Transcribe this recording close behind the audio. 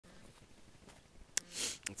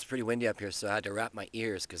It's pretty windy up here, so I had to wrap my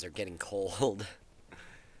ears because they're getting cold.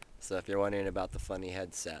 So if you're wondering about the funny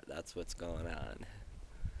headset, that's what's going on.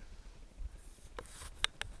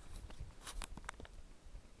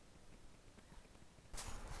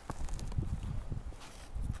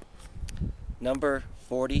 Number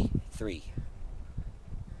 43.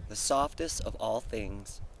 The softest of all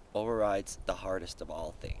things overrides the hardest of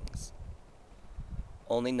all things.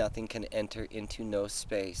 Only nothing can enter into no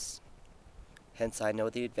space. Hence I know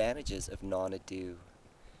the advantages of non-ado.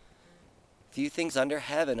 Few things under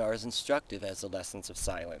heaven are as instructive as the lessons of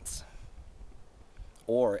silence,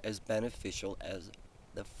 or as beneficial as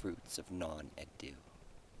the fruits of non-ado.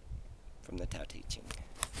 From the Tao Te Ching.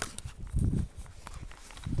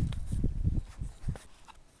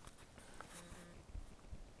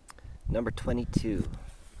 Number 22.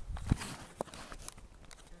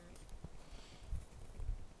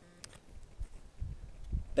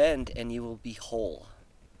 Bend and you will be whole.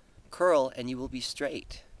 Curl and you will be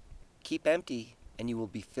straight. Keep empty and you will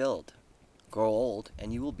be filled. Grow old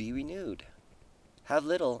and you will be renewed. Have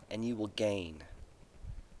little and you will gain.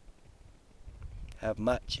 Have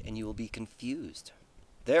much and you will be confused.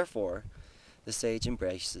 Therefore, the sage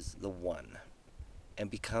embraces the one and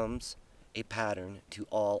becomes a pattern to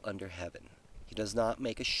all under heaven. He does not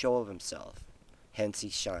make a show of himself, hence he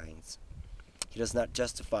shines. He does not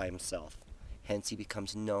justify himself, hence he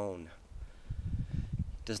becomes known.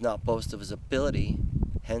 He does not boast of his ability,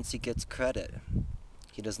 hence he gets credit.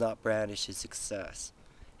 He does not brandish his success,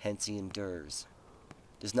 hence he endures.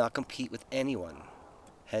 Does not compete with anyone,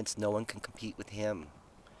 hence no one can compete with him.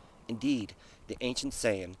 Indeed, the ancient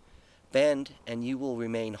saying, "Bend and you will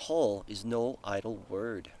remain whole," is no idle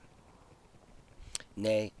word.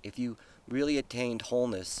 Nay, if you really attained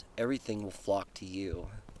wholeness, everything will flock to you.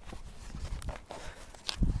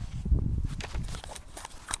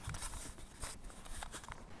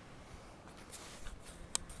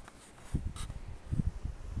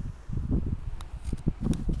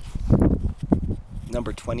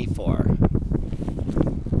 Number 24.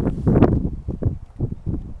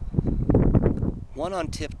 One on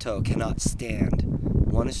tiptoe cannot stand.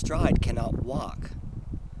 One astride cannot walk.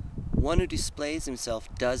 One who displays himself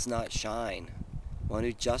does not shine. One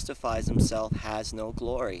who justifies himself has no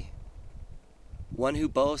glory. One who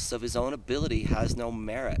boasts of his own ability has no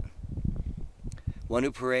merit. One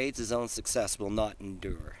who parades his own success will not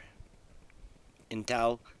endure. In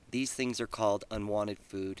Tao, these things are called unwanted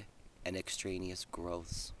food and extraneous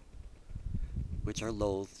growths, which are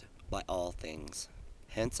loathed by all things.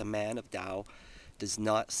 Hence a man of Tao does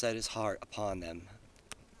not set his heart upon them.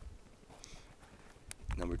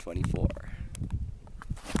 Number 24.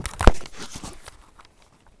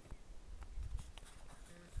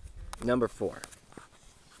 Number 4.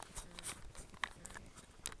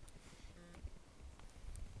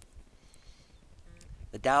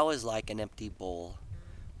 The Tao is like an empty bowl,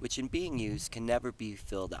 which in being used can never be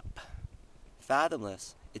filled up.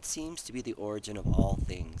 Fathomless, it seems to be the origin of all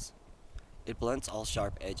things. It blunts all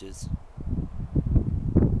sharp edges.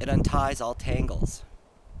 It unties all tangles.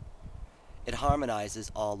 It harmonizes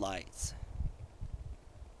all lights.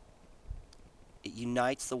 It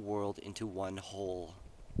unites the world into one whole,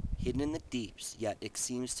 hidden in the deeps, yet it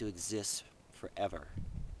seems to exist forever.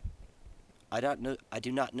 I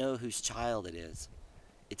do not know whose child it is.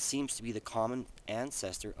 It seems to be the common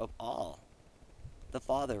ancestor of all, the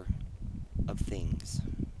father of things.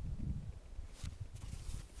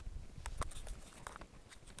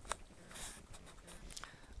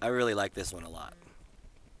 I really like this one a lot.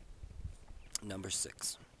 Number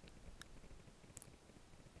 6.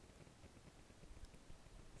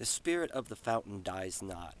 The spirit of the fountain dies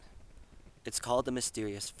not. It's called the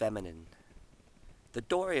mysterious feminine. The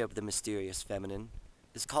dory of the mysterious feminine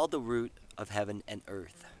is called the root of heaven and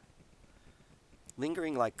earth.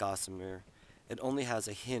 Lingering like gossamer, it only has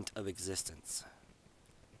a hint of existence.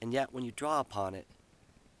 And yet when you draw upon it,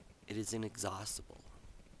 it is inexhaustible.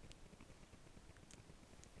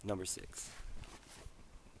 Number 6.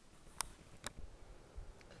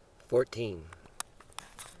 14.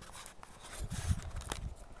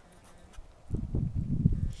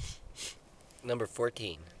 Number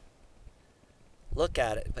 14. Look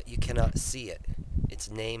at it, but you cannot see it. Its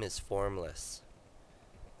name is formless.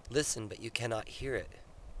 Listen, but you cannot hear it.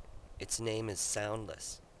 Its name is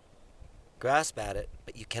soundless. Grasp at it,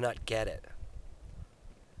 but you cannot get it.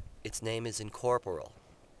 Its name is incorporeal.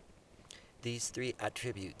 These 3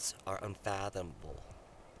 attributes are unfathomable.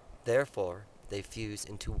 Therefore, they fuse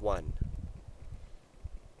into one.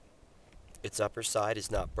 Its upper side is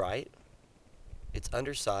not bright, its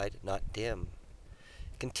underside not dim.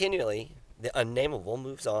 Continually, the unnameable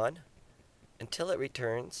moves on, until it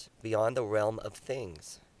returns beyond the realm of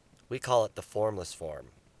things. We call it the formless form,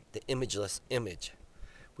 the imageless image.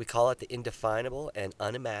 We call it the indefinable and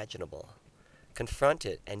unimaginable. Confront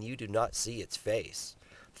it and you do not see its face.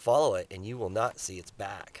 Follow it and you will not see its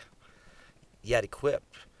back. Yet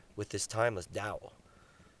equipped with this timeless Tao,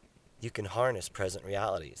 you can harness present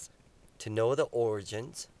realities. To know the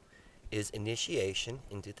origins is initiation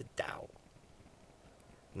into the Tao.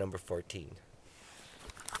 Number 14.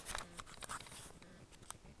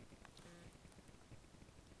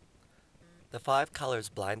 The 5 colors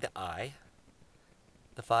blind the eye.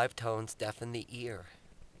 The 5 tones deafen the ear.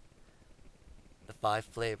 The 5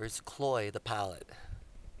 flavors cloy the palate.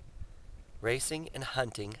 Racing and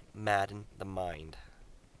hunting madden the mind.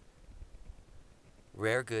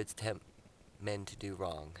 Rare goods tempt men to do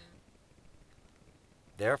wrong.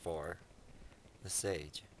 Therefore, the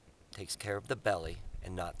sage takes care of the belly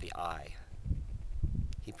and not the eye.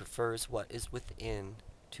 He prefers what is within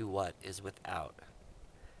to what is without.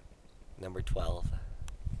 Number 12.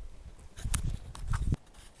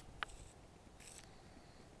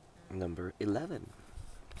 Number 11.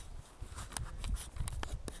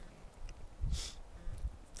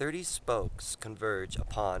 30 spokes converge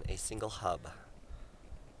upon a single hub.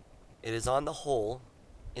 It is on the hole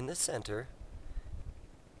in the center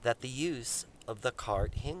that the use of the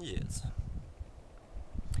cart hinges.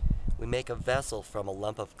 We make a vessel from a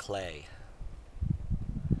lump of clay.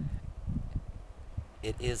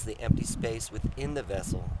 It is the empty space within the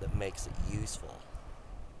vessel that makes it useful.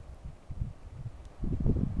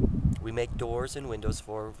 We make doors and windows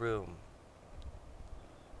for a room.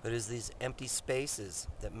 But it is these empty spaces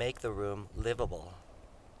that make the room livable.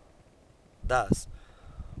 Thus,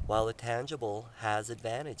 while the tangible has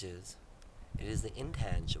advantages, it is the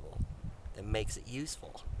intangible that makes it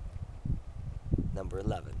useful. Number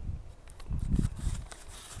 11.